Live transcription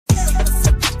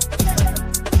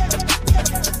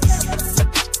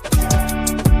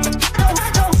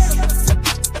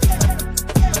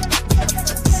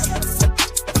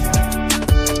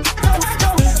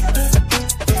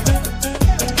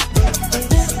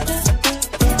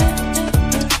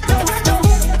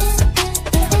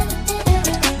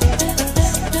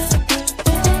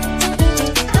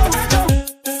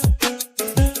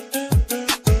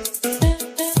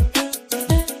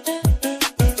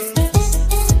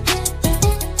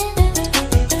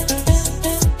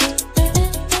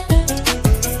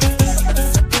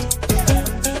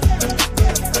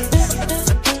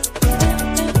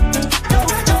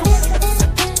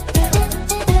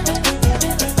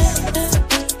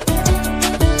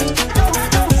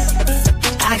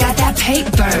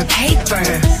paper.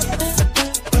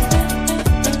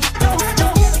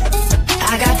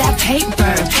 I got that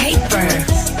paper, paper.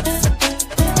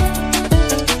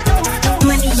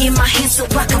 Money in my hands so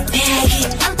I can bag it.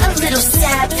 I'm a little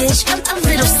savage, I'm a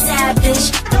little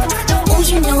savage. Oh,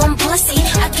 you know I'm bossy,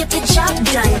 I get the job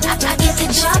done. I get the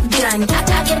job done,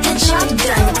 I get the job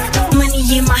done.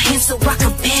 Money in my hands so I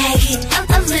can bag it.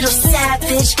 I'm a little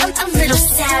savage, I'm a little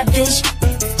savage.